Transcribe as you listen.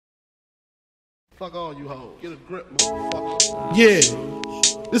Fuck all you hoes. Get a grip, motherfucker. Yeah,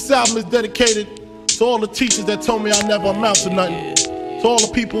 this album is dedicated to all the teachers that told me I never amount to nothing. To all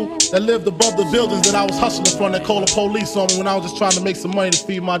the people that lived above the buildings that I was hustling from that called the police on me when I was just trying to make some money to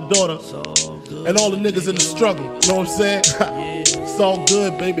feed my daughter. And all the niggas in the struggle, you know what I'm saying? It's all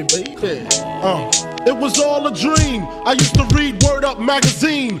good, baby, baby. It was all a dream. I used to read Word Up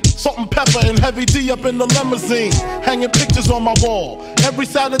magazine, Salt and Pepper and Heavy D up in the limousine, hanging pictures on my wall. Every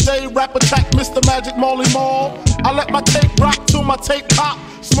Saturday, rap attack, Mr. Magic Molly Mall. I let my tape rock till my tape pop,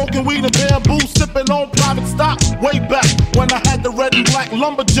 smoking weed and bamboo, sipping on private stock. Way back when I had the red and black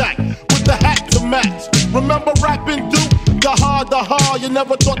lumberjack with the hat to match. Remember rapping Duke? The hard, you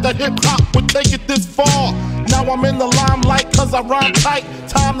never thought that hip-hop would take it this far. Now I'm in the limelight cause I rhyme tight.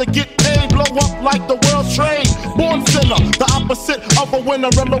 Time to get paid, blow up like the world's trade. Born sinner, the opposite of a winner.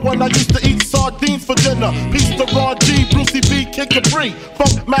 Remember when I used to eat sardines for dinner? Peace to Ron G, Brucey B, Kid Capri,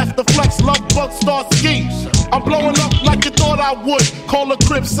 Funk Master Flex, Love Bug, Star Ski. I'm blowing up like you thought I would. Call a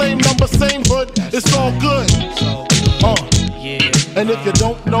crib, same number, same hood. It's all good. And if you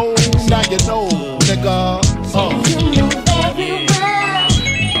don't know, now you know, nigga. You know very well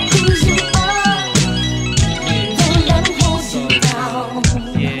who you are. Don't let them hold you down.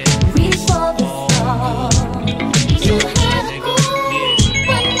 Reach for the stars. You had a goal,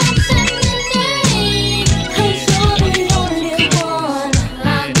 but not suddenly. Cause you're the only one.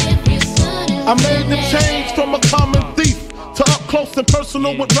 I'll give you suddenly. I made the change from a common thief to up close and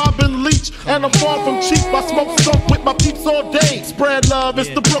personal with Robin Leach. And I'm far from cheap, I smoke skunk with my peeps all day. Spread love,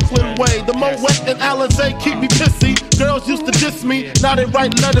 it's the Brooklyn way. The Moet and Alizé keep me pissy. Girls used to diss me, now they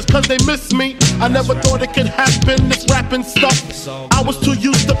write letters cause they miss me. I never thought it could happen, this rapping stuff. I was too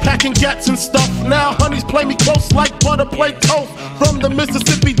used to packing gats and stuff. Now honeys play me close like butter play toast. From the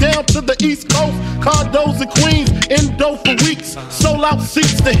Mississippi down to the East Coast, condos in Queens, in dough for weeks. Sold out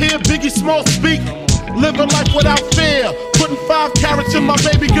seats to hear Biggie Small speak. Living life without fear, putting 5 carats in my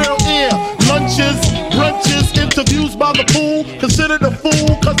baby girl ear. Lunches, brunches, interviews by the pool. Considered a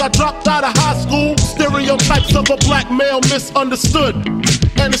fool cause I dropped out of high school. Stereotypes of a black male misunderstood,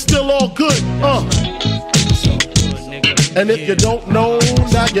 and it's still all good, And if you don't know,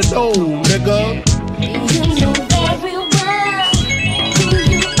 now you know, nigga. You know very well who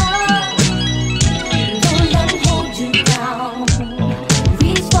you are. Don't let them hold you down.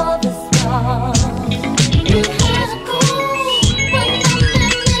 Reach for the stars. You had a goal, but nothing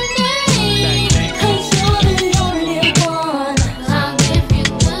remained. Cause you're the only one. I'll give you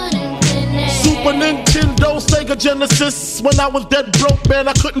good and Super Nintendo, Sega Genesis. When I was dead broke, man,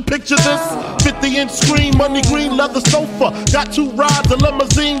 I couldn't picture this. 50-inch screen, money green leather sofa. Got 2 rides, a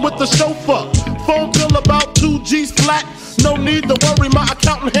limousine with the chauffeur. Phone bill about 2 G's flat. No need to worry, my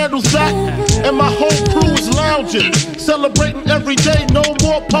accountant handles that. And my whole crew is lounging, celebrating every day, no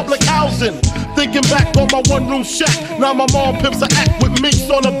more public housing. Thinking back on my one-room shack, now my mom pimps an act with minks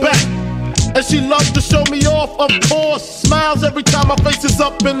on her back. And she loves to show me off, of course. Smiles every time my face is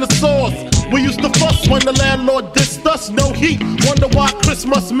up in the sauce. We used to fuss when the landlord dissed us. No heat, wonder why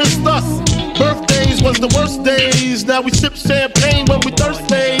Christmas missed us. Birthdays was the worst days. Now we sip champagne when we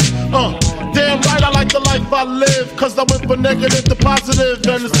thirsty. Damn right I like the life I live, cause I went from negative to positive,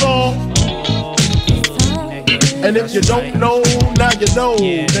 and it's all. And if you don't know, now you know,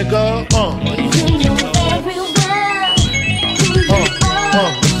 nigga. You know very well who you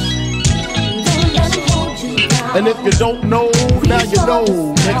are. Don't let them hold you down. And if you don't know, now you know,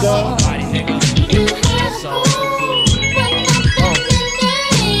 nigga. You had a goal, but nothing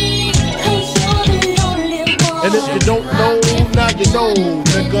remained. Cause you're the only one. And if you don't know, now you know,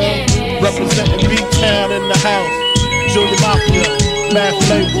 nigga. Representing B-Town in the house. Junior Mafia, Math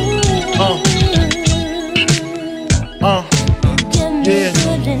Label. Yeah.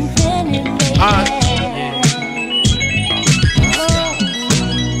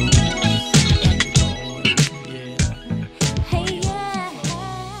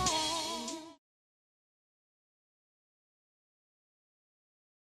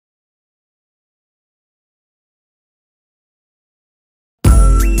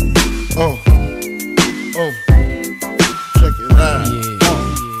 Check it out.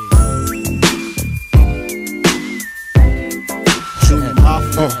 Junior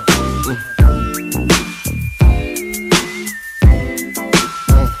Mafia.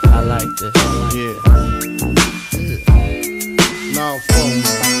 I like this. Now,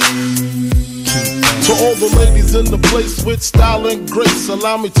 to all the ladies in the place with style and grace.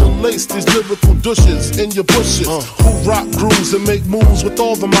 Allow me to lace these lyrical douches in your bushes. Who rock grooves and make moves with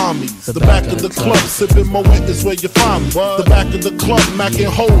all the mommies. The back of the club, sipping Moet is where you find me. The back of the club, macking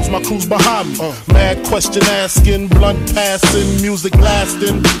holes, my crew's behind me. Mad question asking, blunt passing, music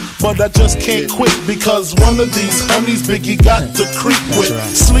lasting. But I just can't quit because one of these honeys Biggie got to creep with,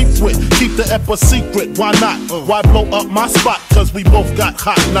 sleep with, keep the ep a secret. Why not? Why blow up my spot? Cause we both got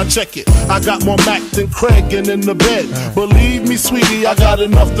hot. Now check it. I got more Mac than Craig and in the bed. Believe me, sweetie, I got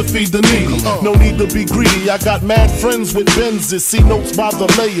enough to feed the needy. No need to be greedy. I got mad friends with Benzes. See notes by the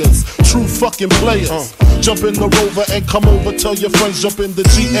layers. True fucking players. Jump in the Rover and come over. Tell your friends jump in the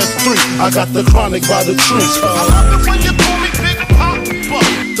GS3. I got the chronic by the tree. I love it when you call me Big Papa.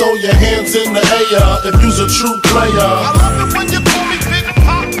 Throw your hands in the air if you's a true player. I love it when you call me Big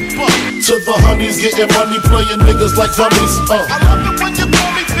Papa. To the honeys getting money, playing niggas like dummies. I love it when you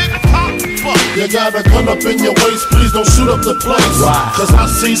call me Big Papa. You got a gun up in your waist, please don't shoot up the place. Cause I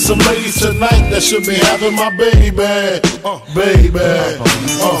see some ladies tonight that should be having my baby.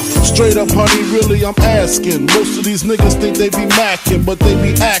 Straight up, honey, really I'm asking. Most of these niggas think they be macking, but they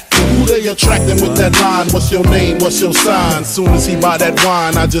be acting. Who they attracting with that line? What's your name? What's your sign? Soon as he buy that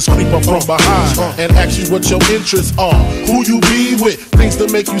wine, I just creep up from behind and ask you what your interests are. Who you be with? Things to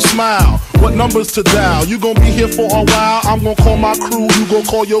make you smile. What numbers to dial? You gon' be here for a while. I'm gon' call my crew. You gon'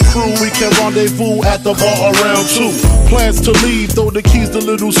 call your crew. We can rendezvous at the bar around 2. Plans to leave, throw the keys to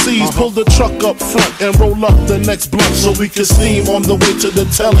little C's. Pull the truck up front and roll up the next blunt so we can steam on the way to the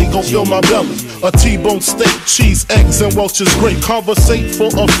telly. Gon' fill my belly. A T-bone steak, cheese, eggs, and Welch's grape. Conversate for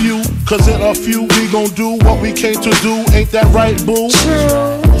a few, cause in a few we gon' do what we came to do. Ain't that right, boo?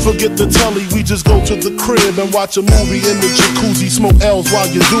 Forget the telly, we just go to the crib and watch a movie in the jacuzzi. Smoke L's while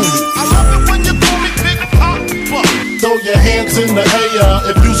you do me. I love it when you call me Big Papa. Throw your hands in the air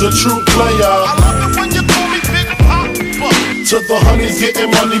if you's a true player. I love it when you call me Big Papa. To the honeys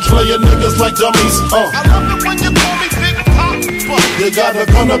getting money, playing niggas like dummies. I love it when you call me Big Papa. You got a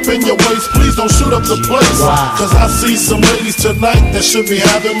gun up in your waist, please don't shoot up the place. Cause I see some ladies tonight that should be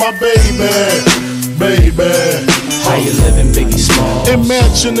having my baby. How you living, Biggie Smalls? In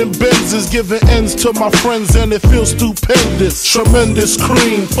mansion and Benzes, giving ends to my friends and it feels stupendous. Tremendous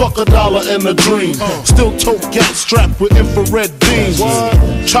cream, fuck $1 and a dream. Still tote gat strapped with infrared beams.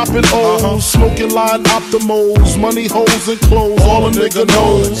 Chopping O's, smoking line optimals, money holes and clothes, all a nigga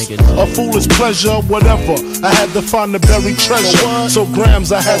knows. A foolish pleasure, whatever. I had to find the buried treasure, so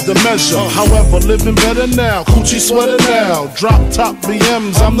grams I had to measure. However, living better now, coochie sweater now. Drop top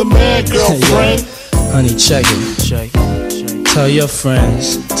BMs, I'm the man, girlfriend. Honey, check it. Tell your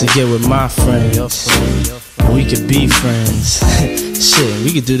friends to get with my friends. We could be friends. Shit,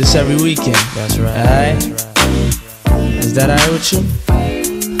 we could do this every weekend. That's right. Alright? Is that alright with you?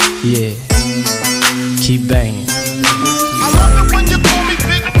 Yeah. Keep banging. I love it when you call me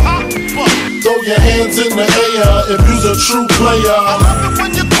Big Papa. Throw your hands in the air if you's a true player. I love it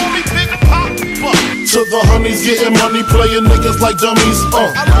when you call me Big Papa. To the honeys getting money, playing niggas like dummies.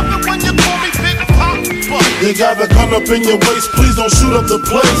 I love it when you call me Big Papa. You got a gun up in your waist, please don't shoot up the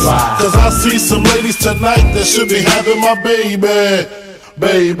place. Cause I see some ladies tonight that should be having my baby.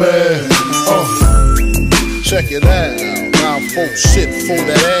 Check it out. Now folks shit for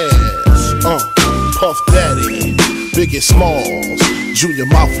that ass. Puff Daddy, Biggie Smalls, Junior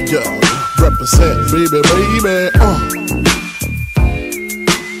Mafia, represent baby.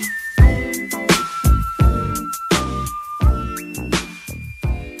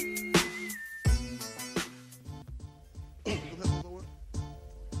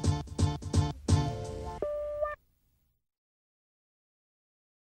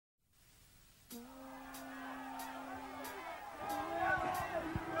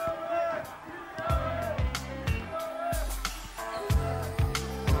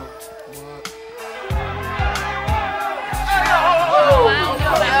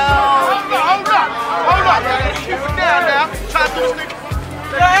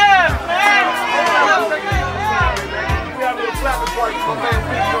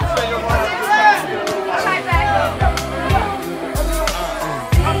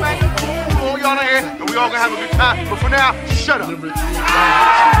 We all gonna have a good time, but for now, shut up.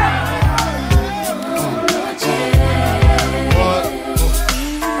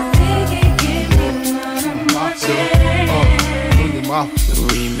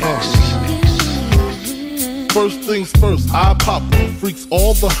 First things first, I pop freaks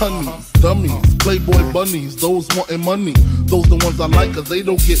all the honeys, dummies, playboy bunnies, those wanting money. Those the ones I like cause they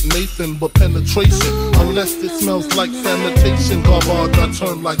don't get Nathan but penetration. Unless it smells like sanitation. Garbage I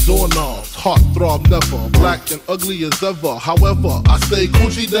turn like doorknobs. Heartthrob never, black and ugly as ever. However, I stay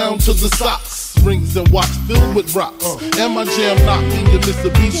Gucci down to the socks. rings and watch filled with rocks. And my jam knocking your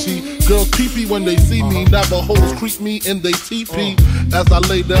Mitsubishi. Girls pee-pee when they see me. Navajos creep me in they teepee. As I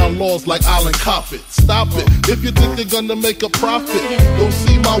lay down laws like Island Coppet. Stop it, if you think you're gonna make a profit. Don't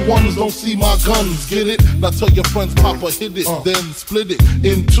see my ones, don't see my guns, get it? Now tell your friends Papa hit it, then split it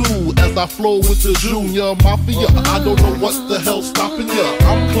in two. As I flow with the Junior Mafia. I don't know what the hell's stopping ya.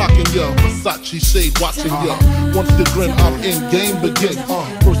 I'm clocking ya, Versace shade watching ya. Once the grin, I'm in, game begins.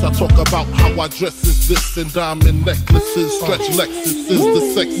 First I talk about how I dress is this, and diamond necklaces, stretch Lexuses. The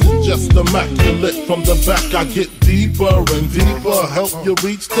sex is just immaculate. From the back I get deeper and deeper. Help you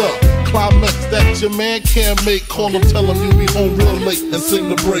reach the climax that your man can't make. Call him, tell him you be home real late and sing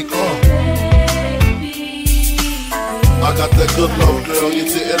the break. I got that good love, girl, you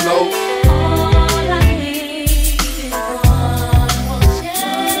didn't know.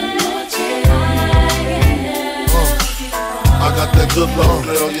 I got that good love,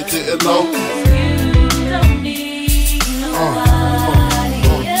 girl, you didn't know.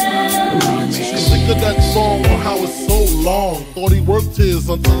 Think of that song on how it's so long. Thought he worked his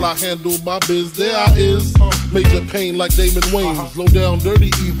until I handled my biz. There I is, major pain like Damon Wayans. Low down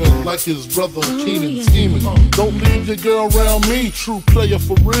dirty even like his brother Keenan scheming. Don't leave your girl around me, true player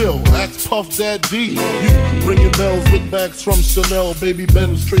for real. Ask Puff Daddy. You ringing bells with bags from Chanel. Baby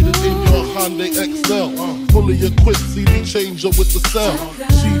Benz traded in your Hyundai XL. Fully equipped CD changer with the cell.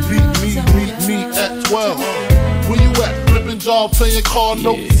 She beat me at 12. Where you at? Flipping job, playing car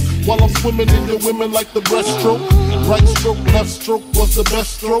notes. While I'm swimming in your women like the breaststroke. Right stroke, left stroke was the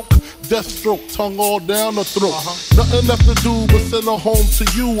best stroke. Death stroke, tongue all down the throat. Nothing left to do but send her home to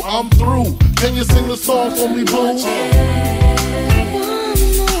you. I'm through. Can you sing the song for me, boo?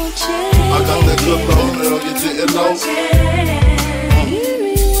 I got that good love, girl, you didn't know.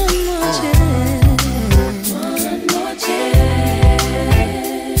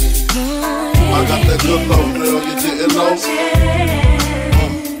 I got that good love, girl, you didn't know.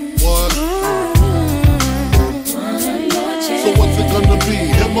 What? So what's it gonna be,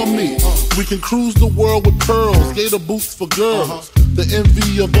 him or me? We can cruise the world with pearls, gator boots for girls. The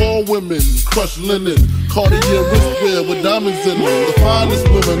envy of all women, crushed linen, Cartier wristwear with diamonds in them. The finest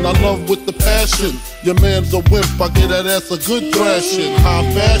women I love with the passion. Your man's a wimp, I get that ass a good thrashing. High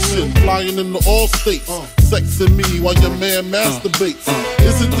fashion, flying into all states. Sexing me while your man masturbates.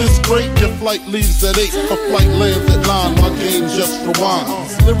 Isn't this great? Your flight leaves at 8, my flight lands at 9. My game just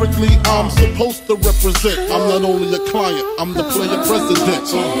rewinds. Lyrically, I'm supposed to represent. I'm not only a client, I'm the player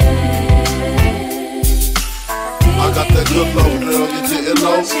president. I got that good love, girl, you didn't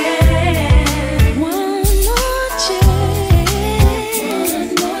know.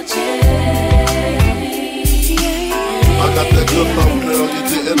 I got that good love, girl, you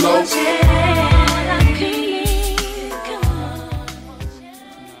didn't know.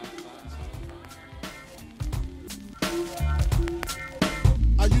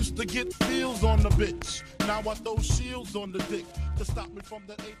 I used to get feels on the bitch. Now I throw shields on the dick to stop me from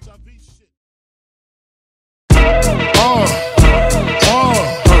that HIV shit.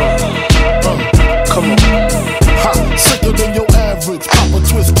 Come on. Ha, sicker than your average. Papa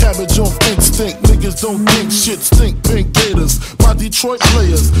twist cabbage off instinct. Niggas don't think shit stink. Pink Gators, my Detroit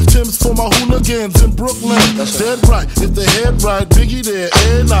players. Tim's for my hooligans in Brooklyn. Dead right, if the head right, Biggie there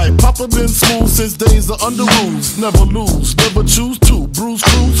every night. Papa been smooth since days of under rules. Never lose, never choose to. Bruise,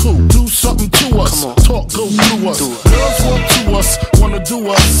 cruise, who? Do something to us. Talk, go through us. Girls want to us, wanna do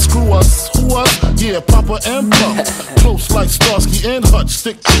us. Screw us, who us? Yeah, Papa and Puff. Close like Starsky and Hutch.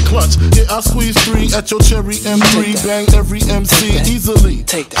 Stick to clutch. Yeah, I squeeze 3 at your cherry M3. Bang every MC easily.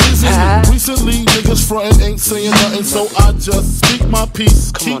 Take that. Recently, niggas frontin' ain't saying nothing, so I just speak my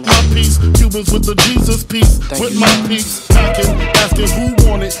peace. Keep my peace. Cubans with the Jesus peace. With my peace. Packing, asking who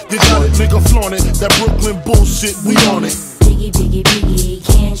want it. You got it, nigga, flaunt it. That Brooklyn bullshit, we on it. Biggie, biggie, biggie,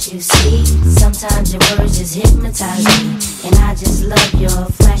 can't you see? Sometimes your words just hypnotize me. And I just love your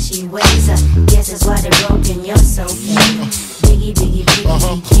flashy ways. I guess that's why they're broken, you're so fake. Biggie, biggie,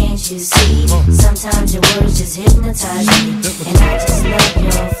 biggie, can't you see? Sometimes your words just hypnotize me. And I just love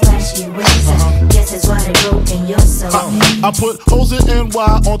your flashy ways. I guess that's why they're broken, you're so fake. I put hoes in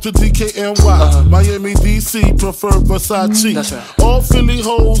NY onto DKNY. Miami, DC, prefer Versace. That's right. All Philly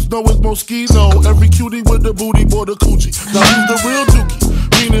hoes know it's Moschino. Every cutie with the booty, boy, the coochie. Now who's the real dookie?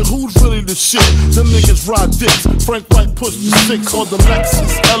 Meaning who's really the shit? Them niggas ride dicks. Frank White pushed the 6 on the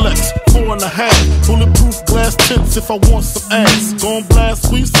Lexus LX 4.5. Bulletproof glass tints if I want some ass. Gon' blast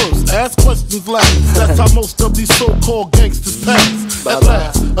squeeze first, ask questions last. That's how most of these so-called gangsters pass. At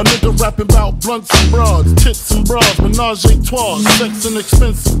last, a nigga rapping about blunts and broads, tits and bras, menage a trois, sex and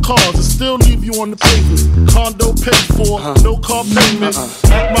expensive cars, and still leave you on the pavement. Condo paid for, no car payment.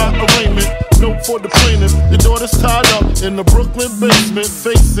 At my arraignment, note for the plaintiff. Your daughter's tied up in the Brooklyn basement.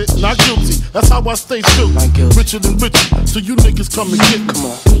 Face it, not guilty. That's how I stay filthy. Richer than richer, so you niggas come and get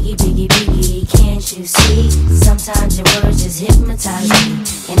me. Biggie, biggie, biggie, can't you see? Sometimes your words just hypnotize me,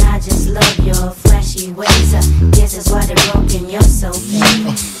 and I just love your flashy ways. Guess that's why they're broken, you're so fake.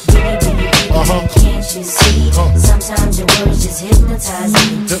 Biggie, biggie, biggie, can't you see? Sometimes your words just hypnotize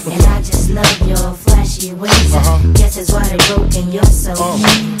me, and I just love your flashy ways. Guess that's why they're broken, you're so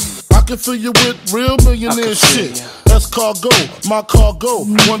fake. I can fill you with real millionaire shit. That's cargo, my cargo.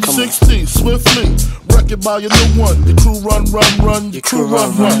 160, swiftly. Wreck it by your new one. Your crew run, your crew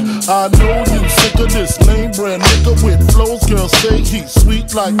run. I know you sick of this name brand nigga with flows. Girls say he's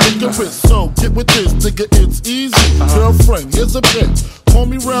sweet like licorice. So get with this, nigga, it's easy. Girlfriend, here's a bitch. Call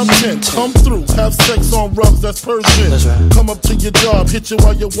me round 10, come through, have sex on rugs, that's Persian. Come up to your job, hit you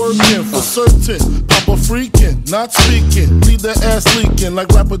while you're working, for certain. Papa freaking, not speaking, leave their ass leaking like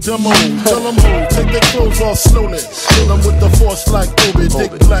rapper demo. Tell them who, take their clothes off slowly. Kill them with the force like Obi,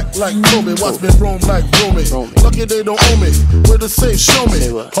 dick black like Kobe, watch me roam like Romy. Lucky they don't owe me, where to say, show me,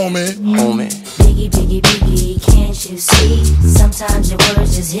 homie. Biggie, biggie, biggie, can't you see? Sometimes your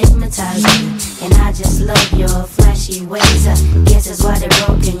words just hypnotize me, and I just love your flashy ways. Guess that's why they're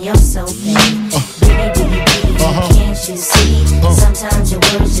broken, you're so fake. Biggie, biggie, biggie, can't you see? Sometimes your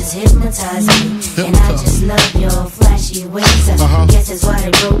words just hypnotize me, and I just love your flashy ways. Guess that's why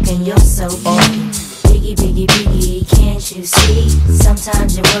they're broken, you're so fake. Biggie, biggie, biggie, can't you see?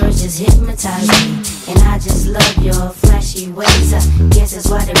 Sometimes your words just hypnotize me, and I just love your flashy ways. Guess that's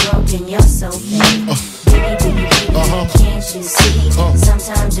why they're broken, you're so fake. Biggie, biggie, biggie, can't you see?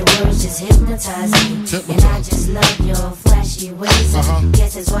 Sometimes your words just hypnotize me, and I just love your flashy ways.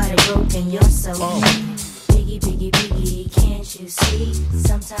 Guess that's why they're broken, you're so fake. Biggie, biggie, biggie, can't you see?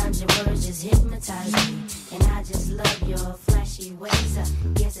 Sometimes your words just hypnotize me, and I just love your flashy ways.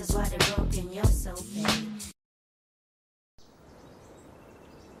 Guess that's why they're broken, you're so fake.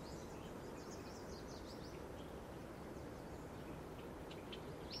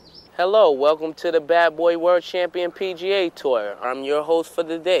 Hello, welcome to the Bad Boy World Champion PGA Tour. I'm your host for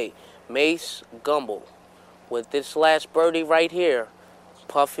the day, Mace Gumble. With this last birdie right here,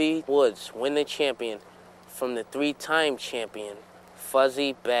 Puffy Woods win the champion from the 3-time champion,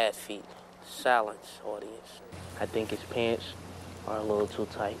 Fuzzy Bad Feet. Silence, audience. I think his pants are a little too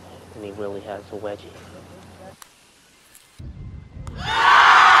tight, and he really has a wedgie.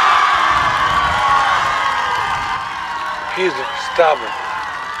 He's stubborn.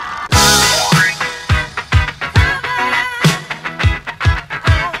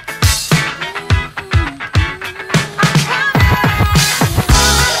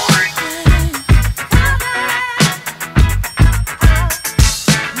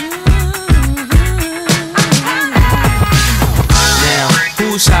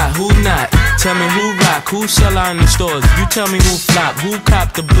 Who's hot, who not? Tell me who rock, who sell out in the stores. You tell me who flop, who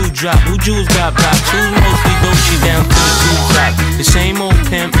cop the blue drop, who jewels got blocks, who's mostly Dolce down to the blue drop. The same old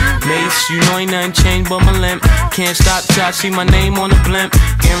pimp, Mace, you know ain't nothing changed but my limp. Can't stop till I see my name on the blimp.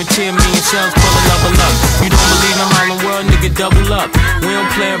 Guarantee me and sales pull a level up. You don't believe in Harlem World, nigga, double up. We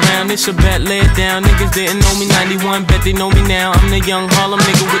don't play around, it's a bet, lay it down. Niggas didn't know me 91, bet they know me now. I'm the young Harlem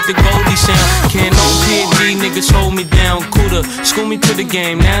nigga with the Goldie sound. Can't no PhD, niggas hold me down. Cooler, school me to the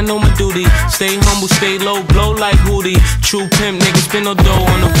game, now I know my duty. Stay humble, stay low, blow like Hootie. True pimp, niggas spin no dough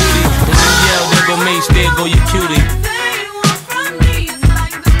on the booty. And then yell, there go Mace, there go your cutie.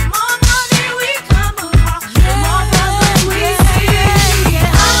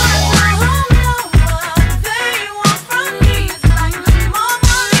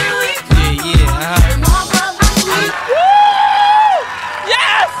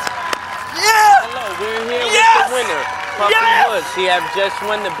 He have just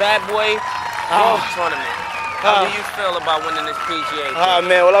won the Bad Boy Golf Tournament. How do you feel about winning this PGA?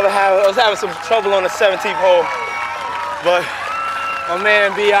 Man, well, I was having some trouble on the 17th hole, but my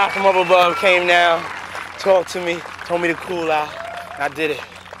man B.I. from up above came down, talked to me, told me to cool out, and I did it.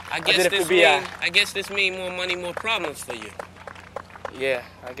 I guess this means more money, more problems for you. Yeah,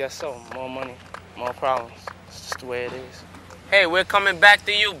 I guess so. More money, more problems. It's just the way it is. Hey, we're coming back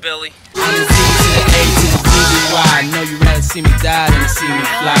to you, Billy. I know you rather see me die than to see me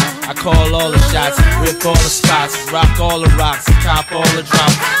fly. I call all the shots, rip all the spots, rock all the rocks, and cop all the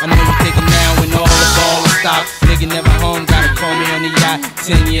drops. I know you thinking now when all the ball is stopped. Nigga never home, gotta call me on the yacht.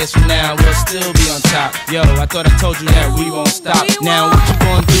 10 years from now, we'll still be on top. Yo, I thought I told you that we won't stop. Now what you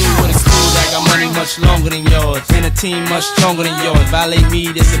gonna do with a crew that got money much longer than yours, and a team much stronger than yours. Violate me,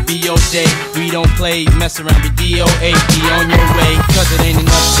 this a B.O. day. We don't play, mess around, be DOA. Be on your way, cause it ain't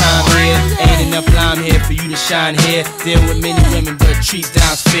enough time here. Ain't enough lime here for you to shine here. Deal with many women, but treats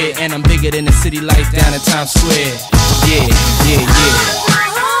down's fair. And I'm bigger than the city lights down in Times Square. Yeah, yeah, yeah.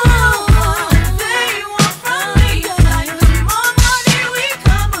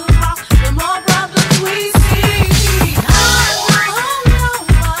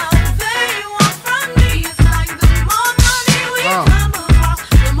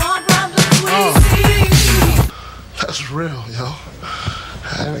 That's real, yo.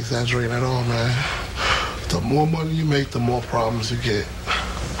 I ain't exaggerating at all, man. The more money you make, the more problems you get.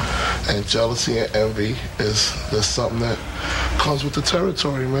 And jealousy and envy is something that comes with the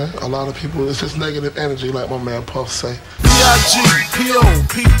territory, man. A lot of people, it's just negative energy, like my man Puff say. B.I.G, P.O,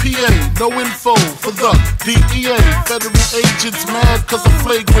 P.P.A, no info for the DEA. Federal agents mad cause I'm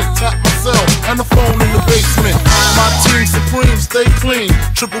flagrant. Tap myself and the phone in the basement. My team supreme, stay clean.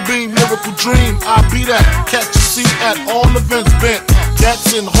 Triple beam, miracle dream. I be that. Catch a seat at all events bent.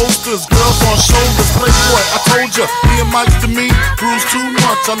 Gats in holsters, girls on shoulders. Playboy, I told ya, me and Mike to me, bruise too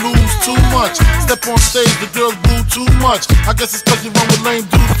much, I lose too much. Step on stage, the girls boo too much. I guess it's cause you run with lame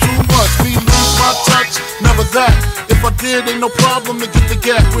dudes too much. Me lose my touch, never that. If I did, ain't no problem to get the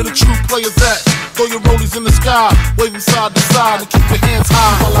gap where the true players at. Throw your rollies in the sky, waving side to side, and keep your hands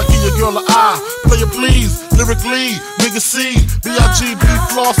high while I give your girl an eye. Player please, lyrically, nigga C, B.I.G, be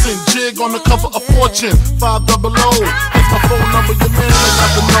flossing, jig on the cover of Fortune, 500. That's my phone number, your man, I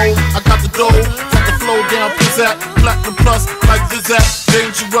got the know, I got the dough, got the flow down, pizzat, platinum plus, like Zizak,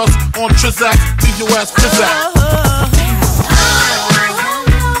 dangerous on Trizak, leave your ass pizzat.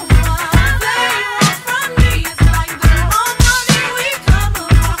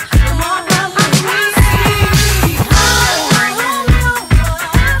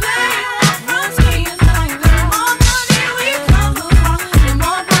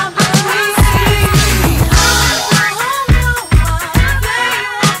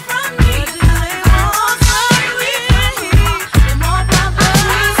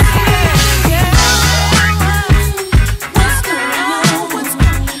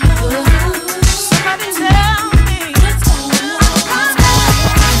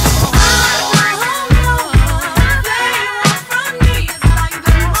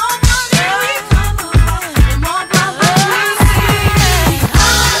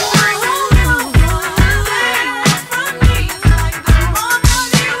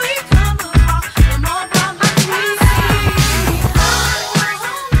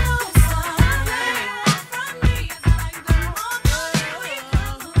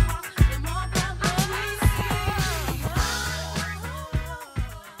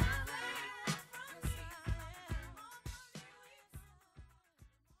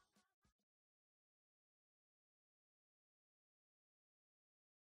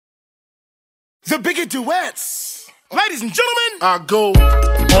 The bigger duets. Ladies and gentlemen, I go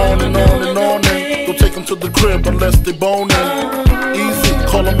on and on and on and go take them to the crib unless they boning. Easy,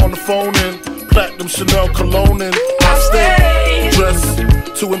 call them on the phone and platinum Chanel cologne and I stay dressed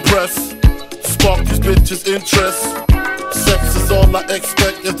to impress, spark these bitches' interest. Sex is all I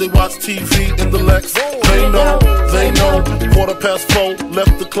expect as they watch TV in the Lex. They know, 4:15,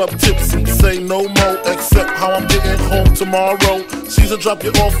 left the club tipsy, say no more, except how I'm getting home tomorrow. Caesar drop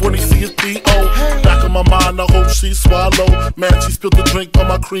you off when he see his P.O. Back in my mind, I hope she swallow. Man, she spilled the drink on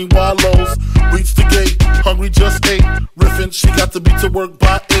my cream wallows. Reached the gate, hungry just ate. Riffin', she got to be to work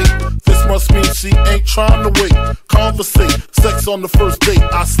by 8. This must mean she ain't trying to wait. Conversate, sex on the first date.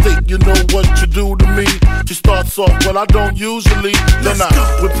 I state, you know what you do to me. She starts off, well I don't usually. Then I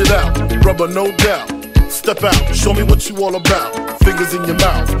whipped it out, rubber no doubt. Step out, show me what you all about. Fingers in your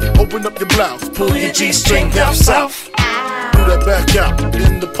mouth, open up your blouse, pull your G-string down south. Do that back out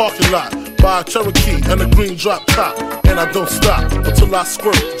in the parking lot. Buy a Cherokee and a green drop top. And I don't stop until I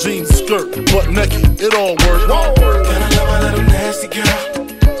squirt. Jeans, skirt, butt naked, it all works. and I love my little nasty girl.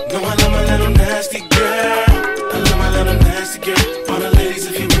 No, I love my little nasty girl. I love my little nasty girl. All the ladies,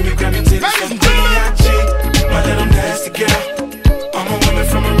 if you with me, grab your titties from B.I.G. My little nasty girl. All my women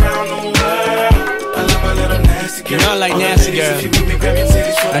from around the world. I love my little nasty girl. You know I like nasty girl.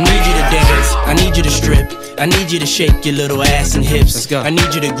 I need you to dance, I need you to strip, I need you to shake your little ass and hips. Let's go. I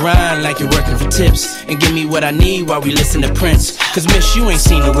need you to grind like you're working for tips, and give me what I need while we listen to Prince. Cause miss, you ain't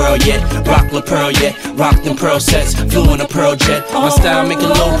seen the world yet. Rock La Pearl yet, rock them pearl sets, flew in a pearl jet. My style make a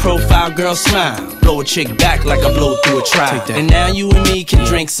low profile girl smile. blow a chick back like I blow through a trap. And now you and me can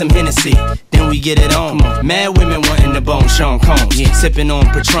drink some Hennessy, then we get it on. Mad women wanting the bone Sean Combs, sipping on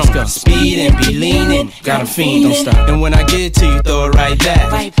Patron, speed and be leaning, got 'em fiending. Don't stop. And when I get it to you, throw it right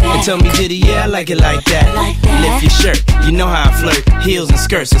back, and tell me, Diddy, yeah, I like it like that. Lift your shirt, you know how I flirt. Heels and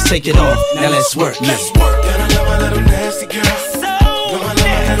skirts, let's take it off. Now let's work. Let's work. Gotta love my little nasty girl. Know I love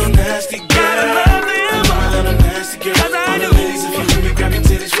my little nasty girl. I love my little nasty girl. All the ladies, if you hear me, grab your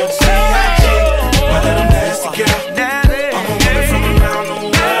titties from B.I.G. My little nasty girl. I'm a woman from around the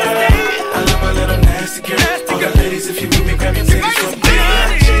world. I love my little nasty girl. All the ladies, if you hear me, grab your titties from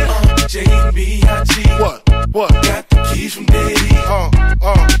B.I.G. J.B.I.G. What? Got the keys from Diddy.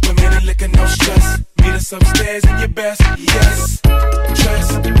 Women and liquor, no stress. Meet us upstairs in your best. Yes. Dress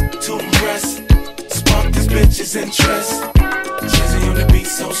to impress. Spark these bitches' interest. Jazzy on the beat,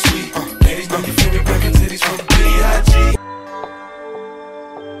 so sweet. Ladies know you feel me, grab your titties from B.I.G.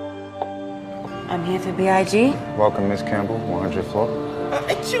 I'm here for B.I.G. Welcome, Miss Campbell, 100th floor.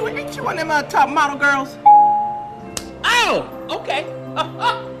 Ain't you one of them top model girls? Oh, okay.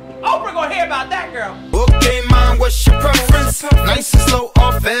 Oprah gonna hear about that girl. Okay, mom, what's your preference? Nice and slow,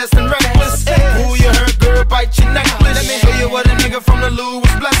 or fast and reckless? Who you heard, girl, bite your necklace. Let me show you what a nigga from the Lou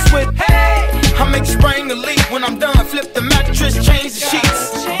was blessed with. Hey, I make spring the leak. When I'm done, flip the mattress, change the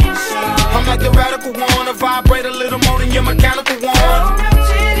sheets. I'm like the radical one, I vibrate a little more than your mechanical one.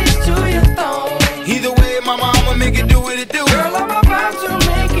 Either way, my mama make it do what it do. Girl, I'm about to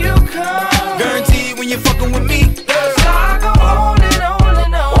make you come. Guaranteed when you're fucking with me.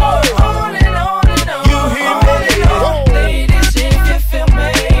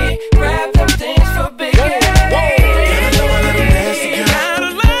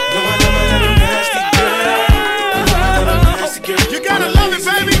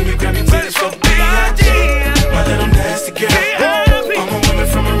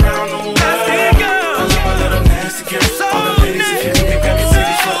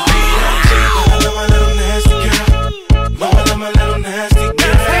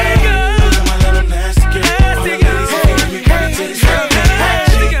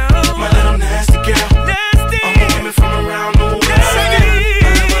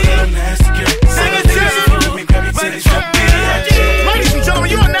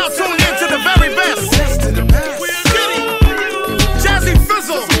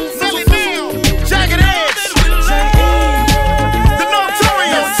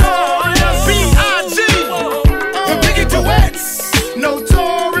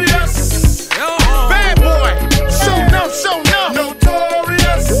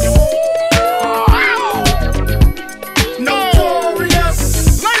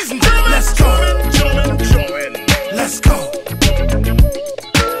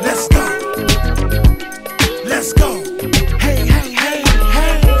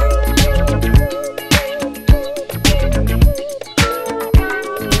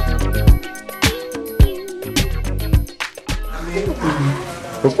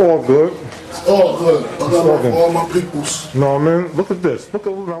 It's all good. It's all good. I love all my peoples. No, man, look at this. Look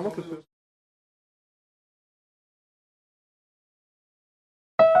at this.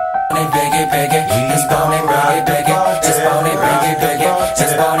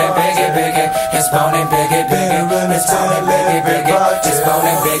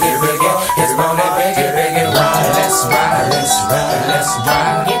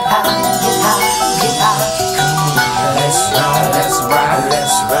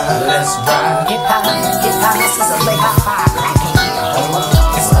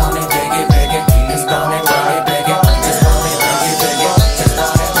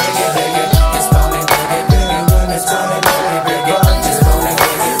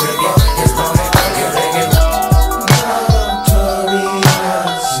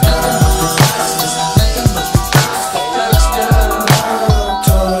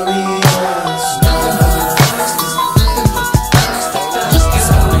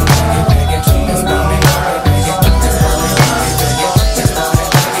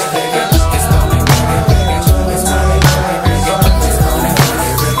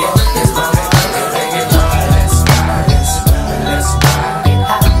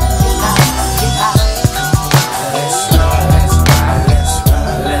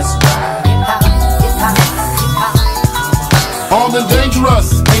 Armed and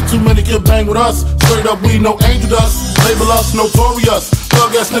dangerous, ain't too many can bang with us. Straight up, we no angel dust. Label us notorious.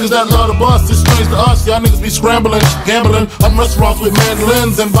 Thug ass niggas that love to bust. It's strange to us, y'all niggas be scrambling, gambling up restaurants with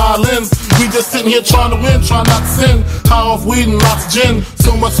mandolins and violins. We just sitting here trying to win, trying not to sin. High off weed and lots of gin.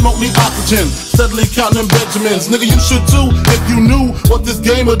 So much smoke need oxygen. Steadily counting them Benjamins. Nigga, you should too if you knew what this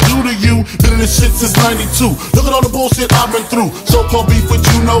game would do to you. Been in this shit since 92. Look at all the bullshit I've been through. So-called beef with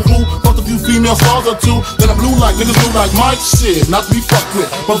you know who. Fucked a few female stars or two. Then I'm blue like niggas blue like Mike. Shit, not to be fucked with.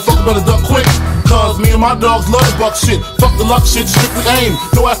 Motherfucker better duck quick. Cause me and my dogs love the buck shit. Fuck the luck shit, strictly aim.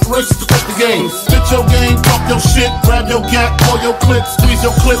 No aspirations to quit the game. Spit your game, talk your shit. Grab your gat, call your clip. Squeeze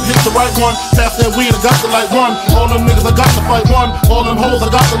your clip, hit the right one. Pass that weed, I got the like one. All them niggas, I got to fight one. All them hoes, I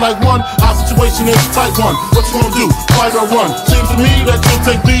got to like one. Our situation is a tight one. What you gonna do? Fight or run? Seems to me that you'll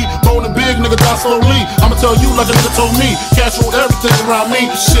take me. Bone and big, nigga, die slowly. I'ma tell you like a nigga told me. Cash roll everything around me.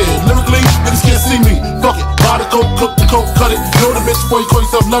 Shit, lyrically, niggas can't see me. Fuck it, buy the coke, cook the coke, cut it. Know the bitch before you call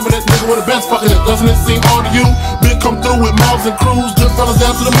yourself loving it. Nigga with a Benz fucking it. Doesn't it seem hard to you? Big come through with mobs and crews. Good fellas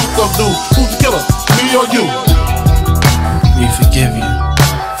down to the moot of dudes. Who's the killer? Me or you? We forgive you,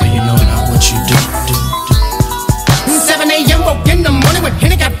 for you know not what you do. 7 a.m. woke in the morning with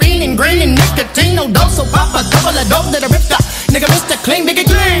Henny, caffeine, and green, and nicotine. No dose, so pop a couple of dope that I ripped up. Nigga, Mr. Clean, nigga,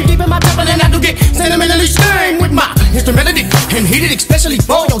 clean. Deep in my temple, and I do get sentimentally stained with my instrumentality. And heated, especially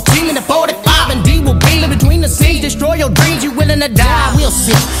for your team in the 45. And D will be in between the scenes. Destroy your dreams, you willing to die, we'll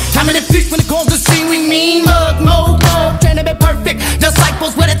see. How many feast when it comes to see we mean? Mug, mold, trying to be perfect.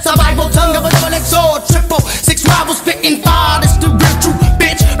 Disciples with it, survival, tongue of a double-edged sword. Triple, 6 rivals spitting fire. That's the real true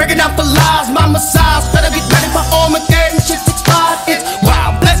bitch. Breaking out for lies, my massage. Better get ready for Armageddon. Shit's expired, it's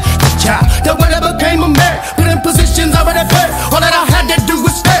wild. Bless the child that when I became a man. Put in positions already paid. All that I had to do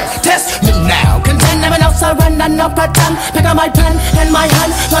was stay. Test me now. Contend, never know, surrender, no pretend. Pick up my pen and my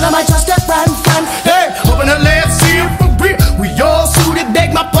hand. None of my trusted friend. Hey, open the left, see it for real. We all suited,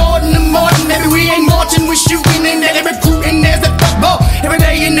 beg my pardon in the morning. Maybe we ain't marching, we shooting and they're recruiting. There's the football. Every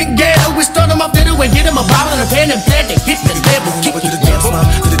day in the ghetto, we start them off fiddle and get them a bottle and a pen and pad to hit the level. Kick the devil.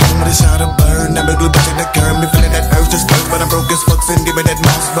 To the dome with a shot of burn. I'm a glue back in the curb. Me feeling that urge to stir. But I'm broke as fuck, and give me that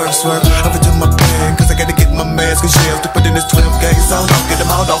mouse bird swerve. Over to my pen, cause I gotta get my mask and shells to put in this 12 gauge sound off. Get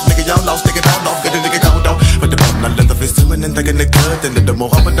them all off, nigga, y'all lost, take it all off. Get a nigga called off. But the bottom, I let the fist swimming and thinking the cut. And the more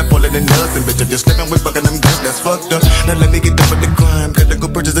hopping, I'm falling in nothing. Bitch, I'm just slipping with bucking them guts, that's fucked up. Now let me get done with the crime. Gotta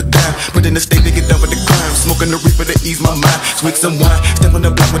go purchase a dime. Put in the state to get done with the crime. Smoking the reaper to ease my mind. Swig some wine. Step on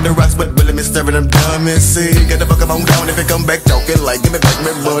the block with the rocks, but really me serving them dumb and see. Gotta fuck them on down if it come back talking like, give me back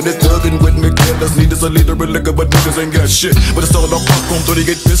my money. Thugging with me, killers need us a leader of liquor, but niggas ain't got shit. But it's all about popcorn, so they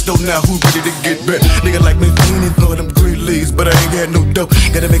get pissed off now. Who ready to get back? Nigga like me, fiending for them green leaves, but I ain't got no dough.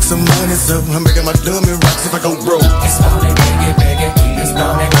 Gotta make some money, so I'm making my dummy rocks if I go broke. It's money, biggie, biggie. It's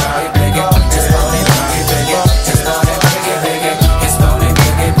money, biggie, biggie. It's money, biggie, biggie. It's money, biggie, biggie. It's money,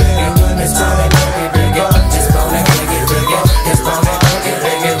 biggie, biggie. It's money, biggie, biggie. It's money, biggie, biggie. It's money, biggie,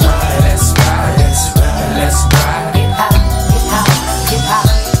 biggie. Let's ride, let's ride, let's ride. Hip hop, hip hop, hip hop.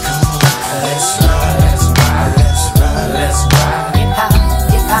 Come on, let's ride, let's ride, let's ride, let's ride. Hip hop,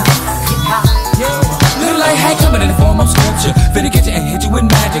 hip hop, hip hop. Little light hat coming in the form of scripture. Finna get you and hit you with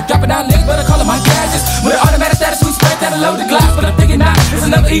magic. Dropping down links, but I call it my gadgets. With an automatic status, we spread that loaded glass. But I'm thinking now, it's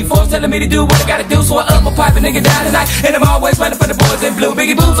another E4 telling me to do what I gotta do. So I up my pipe and nigga down tonight. And I'm always running for the boys in blue.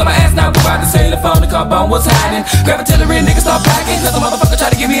 Biggie boobs on my ass now. We're about to sail the phone, the car bone, what's hiding? Grab artillery and niggas start packing. Cause a motherfucker try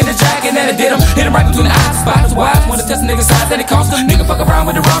to get me in the jacket. And I did him. Hit him right between the eyes. Spots wise. Wanna test a nigga's size that it cost him. Nigga fuck around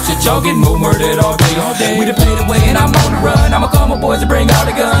with the wrong shit. Y'all getting more murdered all day, all day. We done played away and I'm on the run. I'ma call my boys to bring up